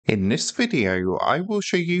In this video, I will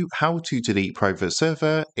show you how to delete private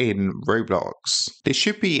server in Roblox. This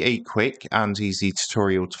should be a quick and easy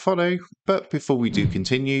tutorial to follow, but before we do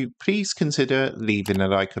continue, please consider leaving a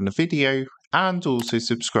like on the video and also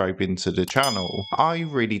subscribing to the channel. I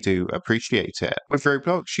really do appreciate it. With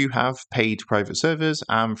Roblox, you have paid private servers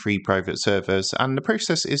and free private servers, and the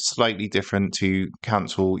process is slightly different to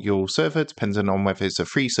cancel your server depending on whether it's a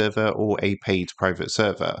free server or a paid private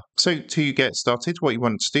server. So to get started, what you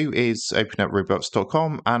want to do is open up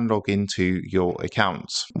roblox.com and log into your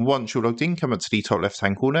account. Once you're logged in, come up to the top left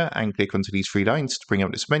hand corner and click onto these three lines to bring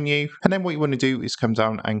up this menu. And then what you want to do is come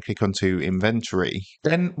down and click onto inventory.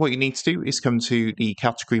 Then what you need to do is come to the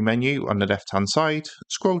category menu on the left hand side,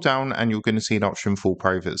 scroll down and you're going to see an option for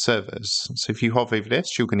private servers. So if you hover over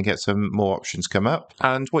this, you're going to get some more options come up.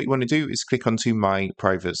 And what you want to do is click onto my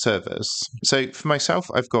private servers. So for myself,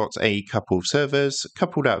 I've got a couple of servers, a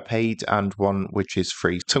couple that are paid and one which is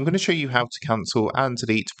free. So I'm going to show you how to cancel and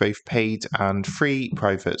delete both paid and free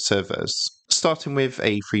private servers. Starting with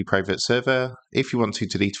a free private server, if you want to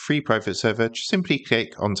delete a free private server, just simply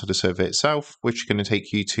click onto the server itself, which is going to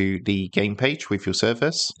take you to the game page with your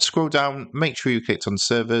servers. Scroll down, make sure you clicked on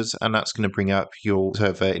servers, and that's going to bring up your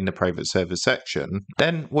server in the private server section.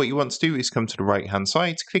 Then what you want to do is come to the right hand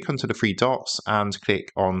side, click onto the three dots and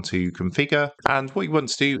click onto configure. And what you want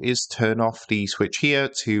to do is turn off the switch here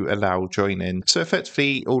to allow join-in. So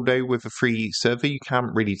effectively, although with a free server, you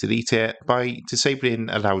can't really delete it, by disabling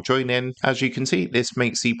allow join-in, as you can see, this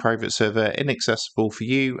makes the private server inaccessible for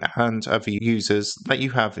you and other users that you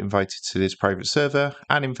have invited to this private server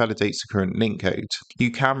and invalidates the current link code. You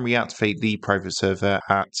can reactivate the private server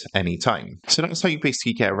at any time. So that's how you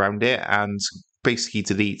basically get around it and basically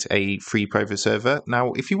delete a free private server.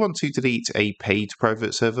 Now, if you want to delete a paid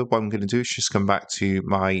private server, what I'm going to do is just come back to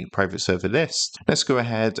my private server list. Let's go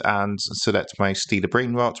ahead and select my Steal a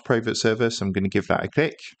Brain Rot private server. So I'm going to give that a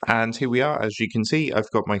click. And here we are. As you can see, I've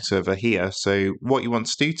got my server here. So what you want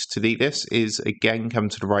to do to delete this is again come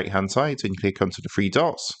to the right hand side and click onto the three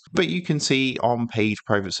dots. But you can see on paid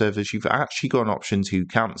private servers, you've actually got an option to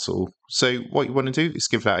cancel. So what you want to do is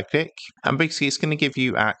give that a click, and basically it's going to give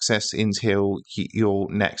you access until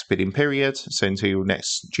your next bidding period, so until you're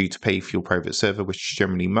next due to pay for your private server, which is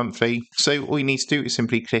generally monthly. So all you need to do is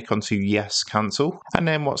simply click onto yes, cancel, and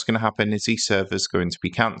then what's going to happen is the server is going to be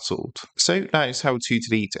cancelled. So that is how to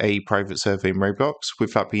delete a private server in Roblox.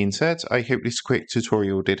 With that being said, I hope this quick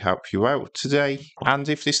tutorial did help you out today, and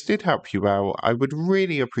if this did help you out, I would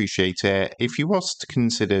really appreciate it if you was to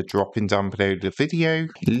consider dropping down below the video,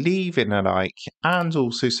 leaving a like, and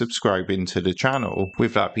also subscribing to the channel.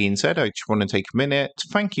 With that being said, I just want to take a minute to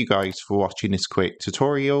thank you guys for watching this quick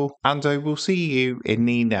tutorial, and I will see you in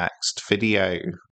the next video.